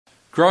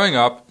Growing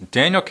up,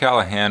 Daniel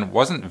Callahan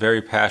wasn't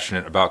very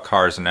passionate about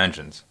cars and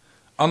engines,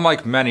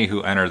 unlike many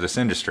who enter this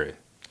industry.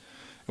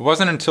 It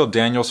wasn't until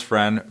Daniel's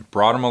friend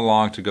brought him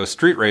along to go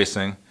street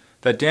racing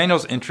that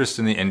Daniel's interest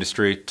in the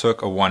industry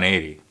took a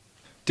 180.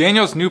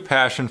 Daniel's new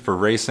passion for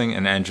racing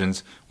and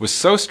engines was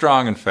so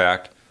strong, in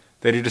fact,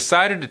 that he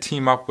decided to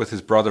team up with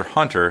his brother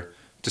Hunter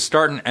to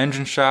start an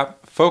engine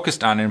shop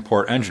focused on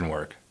import engine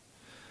work.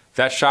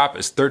 That shop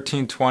is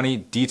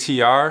 1320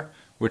 DTR,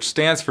 which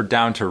stands for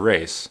Down to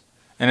Race,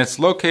 and it's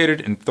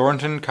located in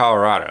Thornton,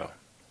 Colorado.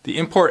 The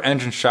import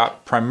engine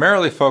shop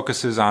primarily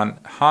focuses on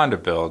Honda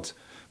builds,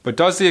 but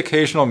does the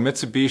occasional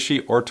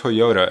Mitsubishi or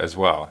Toyota as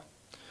well.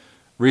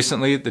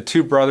 Recently, the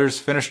two brothers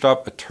finished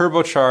up a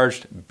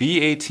turbocharged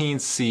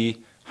B18C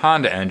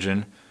Honda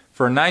engine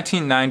for a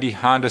 1990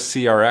 Honda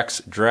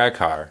CRX drag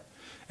car,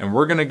 and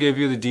we're going to give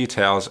you the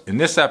details in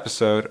this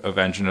episode of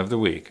Engine of the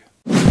Week.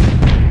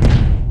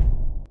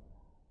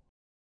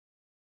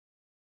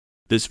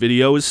 This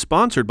video is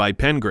sponsored by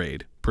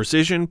Pengrade,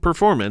 Precision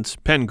Performance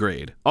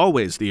Pengrade,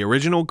 always the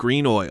original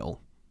green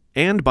oil.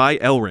 And by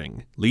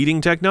L-Ring,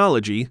 leading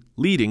technology,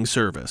 leading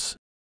service.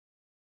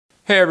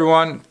 Hey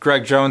everyone,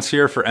 Greg Jones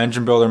here for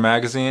Engine Builder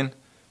Magazine.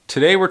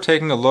 Today we're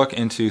taking a look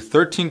into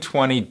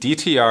 1320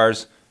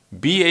 DTR's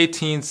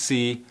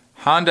B18C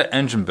Honda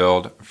engine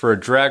build for a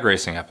drag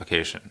racing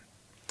application.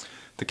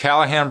 The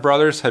Callahan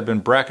brothers had been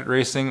bracket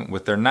racing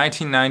with their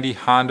 1990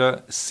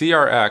 Honda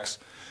CRX,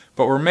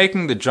 but were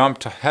making the jump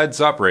to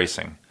heads-up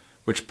racing,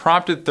 which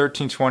prompted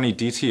 1320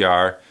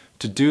 DTR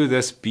to do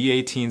this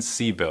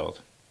B18C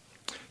build.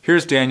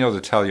 Here's Daniel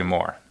to tell you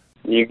more.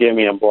 You give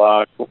me a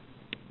block,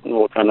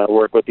 we'll kind of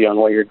work with you on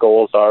what your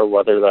goals are,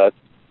 whether that's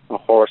a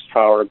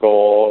horsepower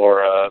goal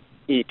or a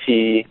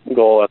ET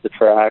goal at the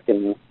track,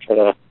 and try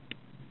to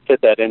fit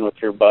that in with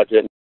your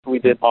budget. We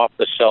did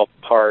off-the-shelf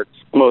parts,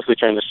 mostly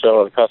trying to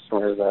show the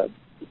customers that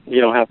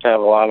you don't have to have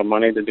a lot of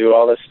money to do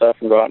all this stuff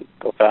and go out and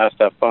go fast,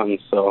 have fun.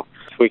 So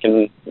if we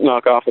can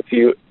knock off a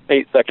few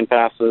 8-second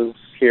passes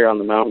here on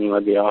the mountain,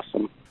 that'd be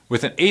awesome.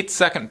 With an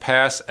 8-second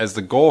pass as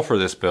the goal for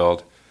this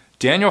build,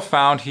 Daniel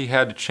found he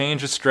had to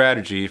change his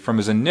strategy from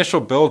his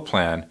initial build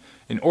plan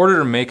in order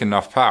to make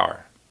enough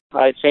power.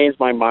 I changed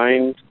my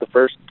mind the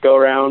first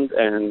go-round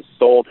and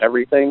sold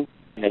everything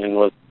and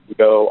was to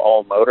go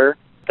all motor.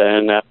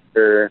 Then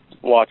after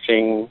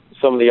watching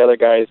some of the other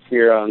guys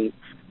here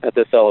at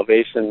this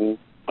elevation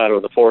out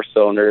of the 4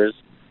 cylinders,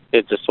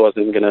 it just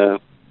wasn't going to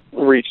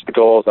reach the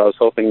goals I was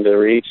hoping to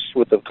reach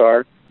with the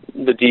car.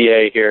 The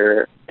DA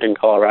here in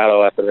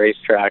Colorado at the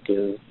racetrack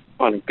is,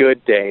 on a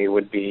good day,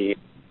 would be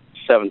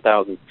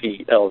 7,000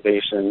 feet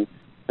elevation,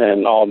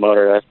 and all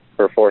motor, that's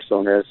for 4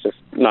 cylinders, just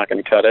not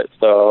going to cut it.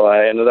 So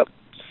I ended up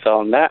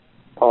selling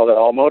all the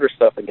all motor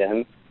stuff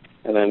again,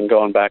 and then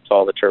going back to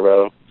all the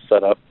turbo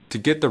setup. To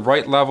get the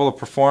right level of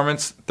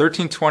performance,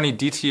 1320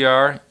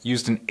 DTR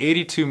used an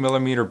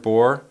 82mm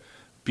bore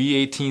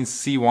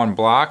B18C1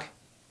 block,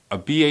 a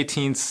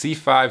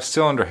B18C5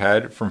 cylinder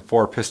head from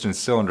 4 piston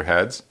cylinder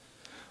heads,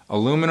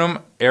 aluminum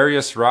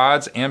Arius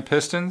rods and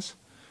pistons,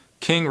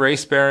 King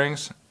race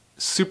bearings,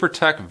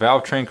 SuperTech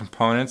valve train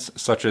components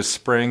such as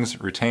springs,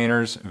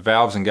 retainers,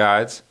 valves, and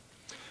guides,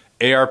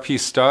 ARP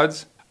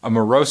studs, a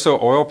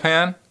Moroso oil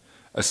pan,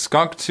 a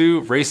Skunk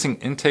 2 racing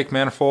intake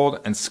manifold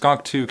and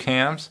Skunk 2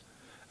 cams,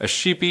 a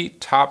Sheepy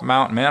top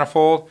mount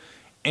manifold,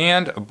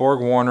 and a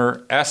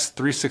Borg-Warner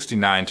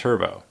S369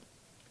 turbo.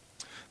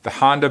 The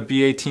Honda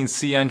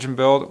B18C engine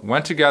build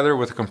went together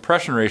with a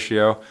compression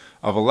ratio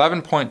of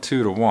 11.2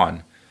 to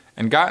 1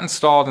 and got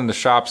installed in the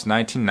shop's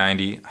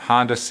 1990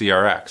 Honda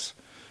CRX,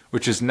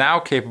 which is now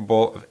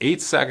capable of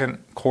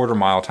 8-second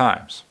quarter-mile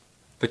times.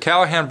 The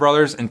Callahan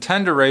brothers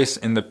intend to race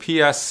in the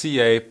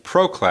PSCA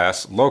Pro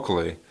Class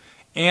locally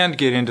and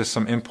get into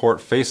some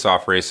import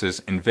face-off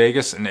races in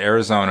Vegas and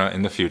Arizona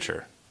in the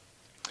future.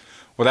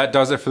 Well, that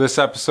does it for this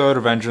episode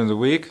of Engine of the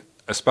Week.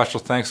 A special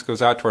thanks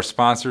goes out to our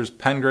sponsors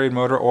Pengrade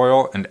Motor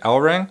Oil and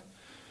L-Ring.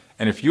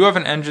 And if you have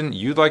an engine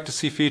you'd like to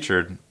see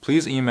featured,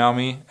 please email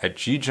me at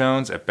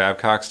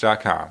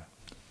gjones@babcox.com.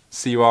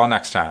 See you all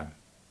next time.